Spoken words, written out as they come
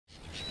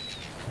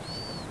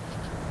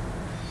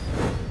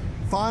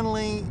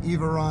Finally,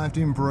 you've arrived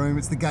in Broome.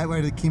 It's the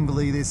gateway to the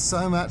Kimberley. There's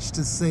so much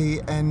to see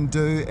and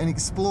do and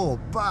explore.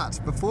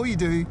 But before you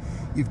do,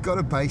 you've got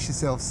to base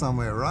yourself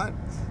somewhere, right?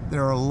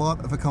 There are a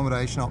lot of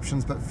accommodation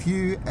options, but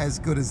few as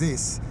good as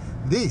this.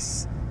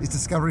 This is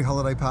Discovery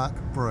Holiday Park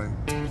Broome.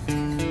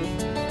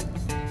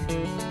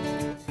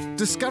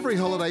 Discovery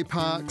Holiday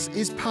Parks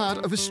is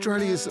part of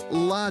Australia's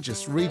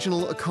largest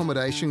regional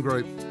accommodation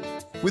group,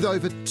 with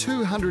over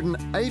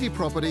 280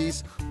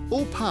 properties,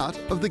 all part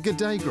of the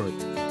Gantheaume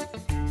Group.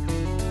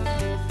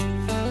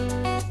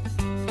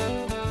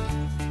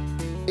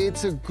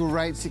 It's a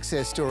great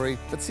success story,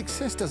 but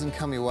success doesn't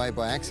come your way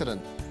by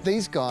accident.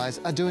 These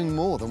guys are doing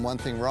more than one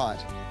thing right.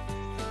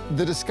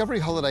 The Discovery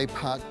Holiday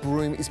Park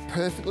Broome is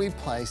perfectly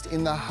placed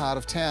in the heart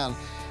of town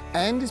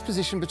and is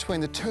positioned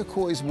between the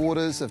turquoise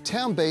waters of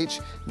Town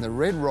Beach and the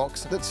red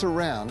rocks that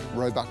surround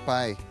Roebuck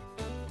Bay.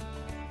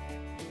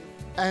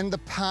 And the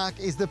park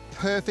is the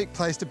perfect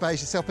place to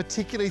base yourself,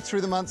 particularly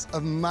through the months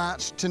of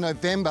March to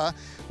November,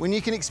 when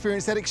you can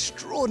experience that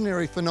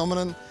extraordinary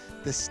phenomenon,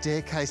 the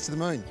staircase to the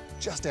moon,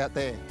 just out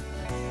there.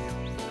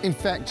 In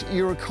fact,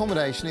 your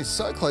accommodation is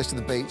so close to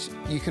the beach,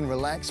 you can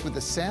relax with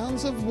the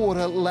sounds of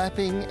water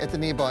lapping at the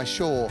nearby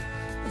shore.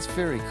 It's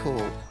very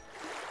cool.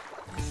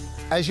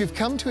 As you've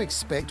come to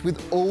expect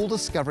with all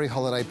Discovery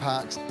Holiday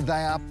Parks,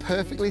 they are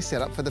perfectly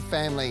set up for the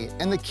family,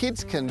 and the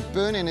kids can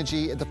burn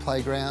energy at the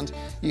playground,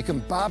 you can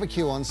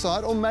barbecue on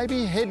site, or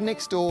maybe head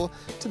next door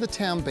to the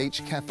Town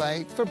Beach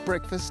Cafe for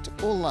breakfast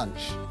or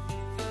lunch.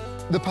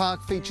 The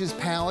park features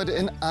powered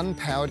and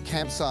unpowered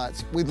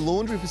campsites with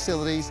laundry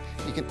facilities.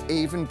 You can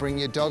even bring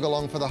your dog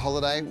along for the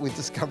holiday with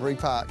Discovery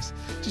Parks.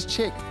 Just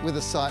check with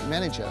the site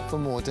manager for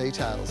more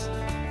details.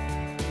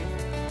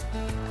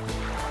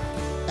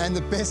 And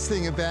the best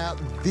thing about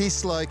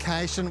this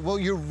location, well,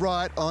 you're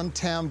right on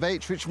Town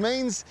Beach, which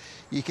means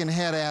you can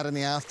head out in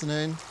the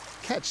afternoon,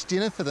 catch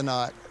dinner for the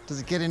night.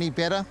 Does it get any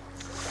better?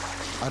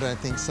 I don't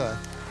think so.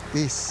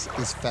 This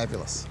is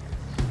fabulous.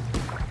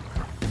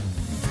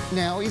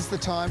 Now is the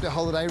time to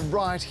holiday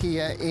right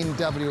here in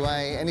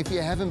WA, and if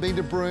you haven't been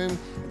to Broome,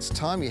 it's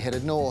time you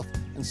headed north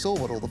and saw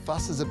what all the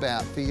fuss is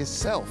about for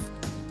yourself.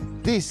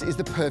 This is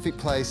the perfect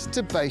place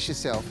to base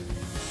yourself.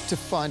 To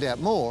find out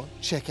more,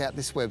 check out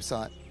this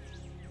website.